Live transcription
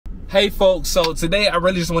Hey folks, so today I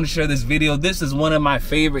really just want to share this video. This is one of my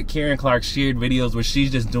favorite Karen Clark Sheard videos where she's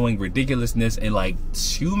just doing ridiculousness in like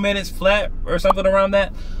 2 minutes flat or something around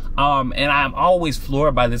that. And I'm always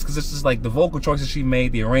floored by this because it's just like the vocal choices she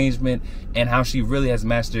made, the arrangement, and how she really has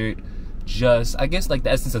mastered just, I guess, like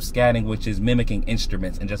the essence of scatting, which is mimicking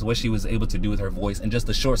instruments, and just what she was able to do with her voice in just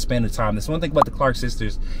a short span of time. This one thing about the Clark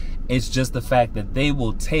sisters is just the fact that they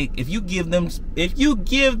will take, if you give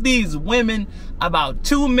these women about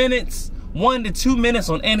 2 minutes, 1 to 2 minutes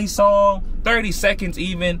on any song, 30 seconds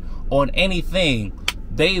even on anything,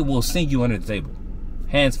 they will sing you under the table.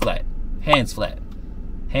 Hands flat, hands flat,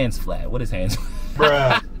 hands flat. What is hands?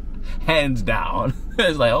 Bruh. Hands down.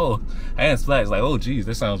 It's like, oh, hands flat. It's like, oh, geez,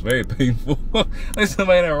 that sounds very painful. Like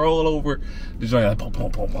somebody that roll over the joint, like, boom, boom,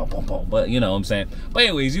 boom, boom, boom, boom. But you know what I'm saying. But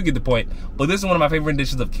anyways, you get the point. But this is one of my favorite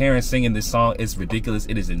renditions of Karen singing this song. It's ridiculous.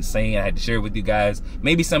 It is insane. I had to share it with you guys.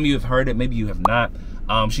 Maybe some of you have heard it. Maybe you have not.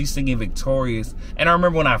 She's singing Victorious. And I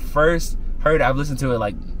remember when I first heard it, I've listened to it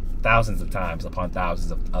like thousands of times upon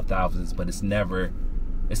thousands of thousands. But it's never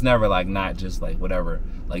like not just like whatever.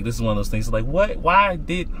 Like this is one of those things like, what, why,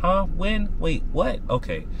 did, huh, when, wait, what,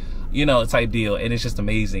 okay, you know, type deal. And it's just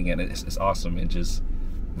amazing, and it's awesome, and just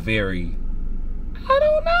very, I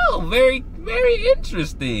don't know, very, very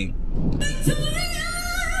interesting.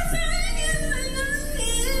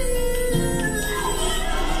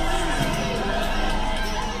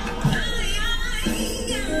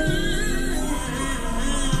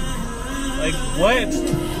 Like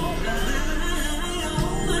what?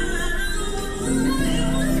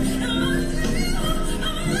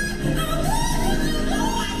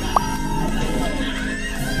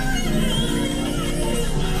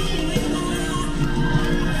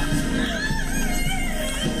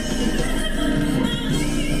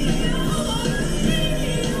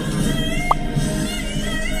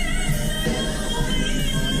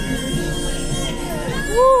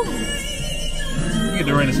 Look at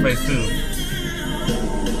Dorinda's face too.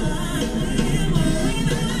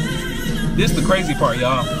 This is the crazy part,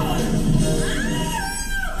 y'all.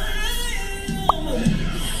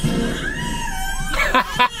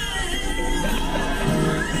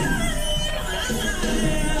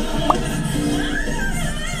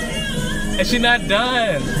 And she's not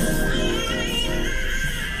done.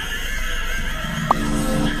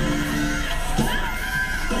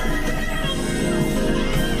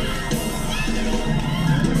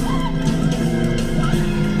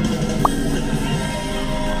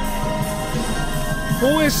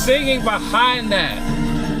 Who is singing behind that?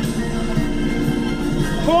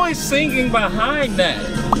 Who is singing behind that?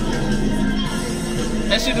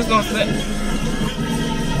 And she just gonna say,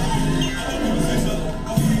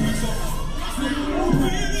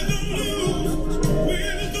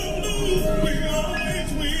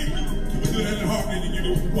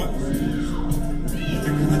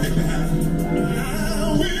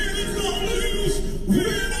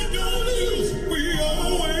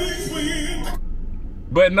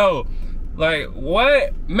 but no, like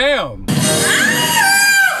what, ma'am?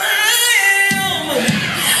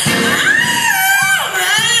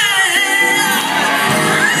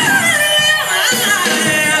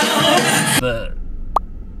 The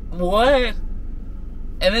what?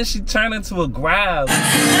 And then she turned into a growl.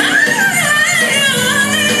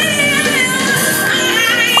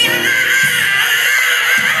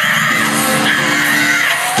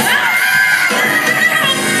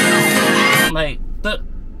 Like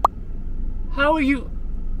how are you?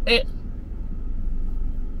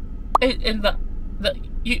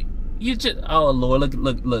 You just, oh Lord,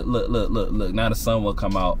 look. Now the sun will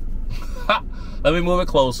come out. Let me move it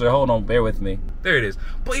closer. Hold on, bear with me. There it is.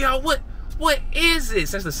 But y'all, what is it?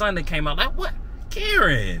 Since the sun that came out, like what?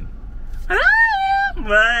 Karen,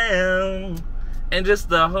 and just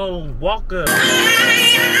the whole walker.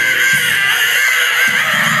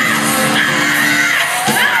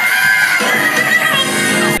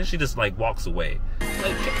 She just like walks away.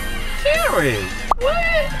 Like, Karen,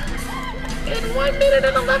 what? In 1 minute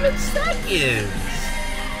and 11 seconds?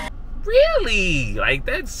 Really? Like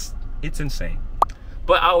it's insane.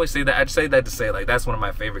 But I always say that, I say that to say like that's one of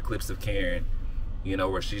my favorite clips of Karen, you know,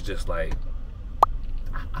 where she's just like,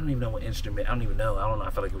 I don't even know what instrument, I don't know, I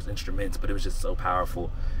felt like it was instruments, but it was just so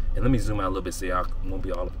powerful. And let me zoom out a little bit so y'all won't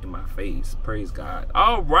be all up in my face. Praise God.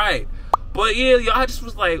 All right. But yeah, y'all, I just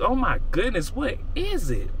was like, oh my goodness, what is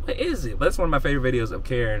it? What is it? But that's one of my favorite videos of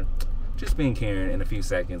Karen, just being Karen in a few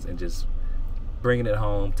seconds and just bringing it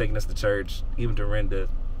home, taking us to church. Even Dorinda,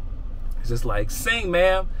 it's just like, sing,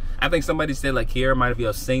 ma'am. I think somebody said like, Karen might be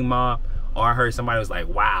a sing mom, or I heard somebody was like,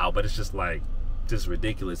 wow, but it's just like, just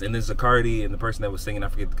ridiculous. And then Zacardi and the person that was singing, I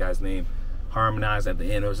forget the guy's name, harmonized at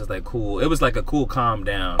the end. It was just like cool. It was like a cool calm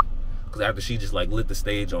down. Because after she just like lit the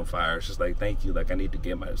stage on fire, it's just like, thank you. Like, I need to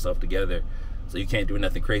get myself together. So you can't do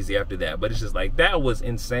nothing crazy after that. But it's just like, that was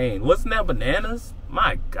insane. Wasn't that bananas?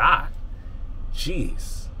 My God.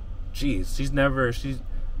 Jeez.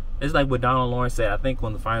 It's like what Donald Lawrence said. I think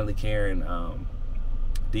when the Finally Karen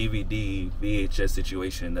DVD, VHS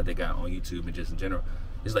situation that they got on YouTube and just in general,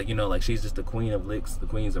 it's like, you know, like she's just the queen of licks, the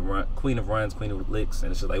queen of runs, queen of licks.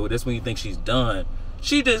 And it's just like, well, this when you think she's done,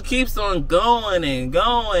 she just keeps on going and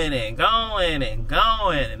going and going and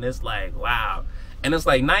going. And it's like, wow. And it's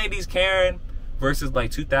like 90s Karen versus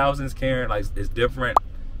like 2000s Karen, like it's different.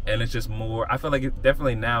 And it's just more, I feel like it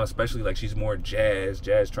definitely now, especially like she's more jazz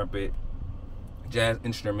trumpet, jazz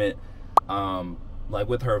instrument, like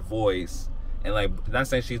with her voice. And like, not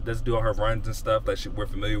saying she doesn't do all her runs and stuff that we're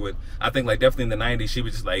familiar with. I think like definitely in the 90s, she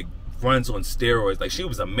was just like runs on steroids. Like she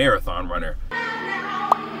was a marathon runner.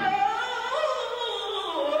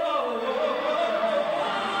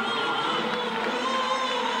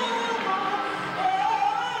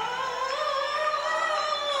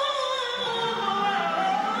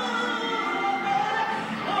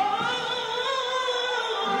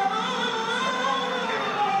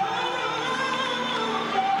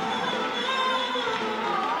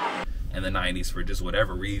 In the 90s for just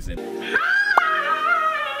whatever reason.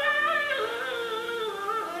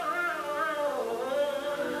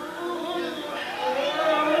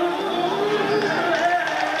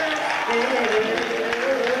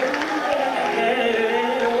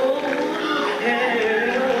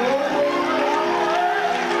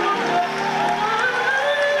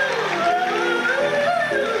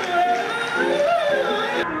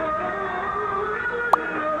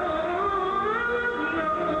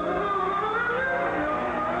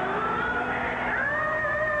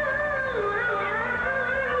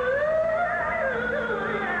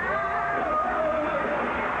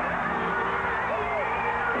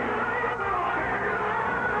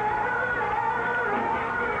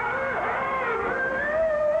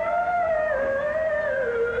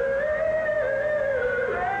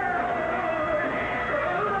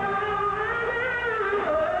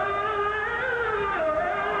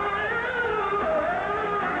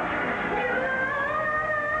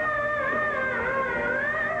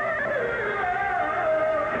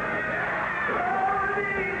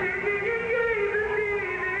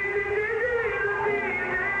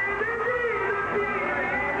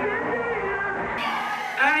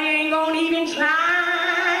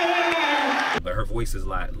 But her voice is a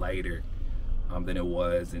lot lighter than it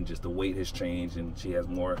was, and just the weight has changed, and she has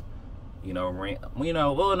more, well,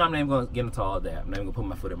 I'm not even going to get into all of that. I'm not even going to put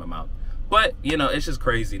my foot in my mouth. But, it's just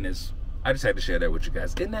craziness. I just had to share that with you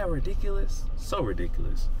guys. Isn't that ridiculous? So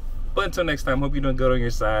ridiculous. But until next time, hope you're doing good on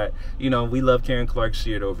your side. We love Karen Clark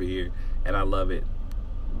Sheard over here, and I love it.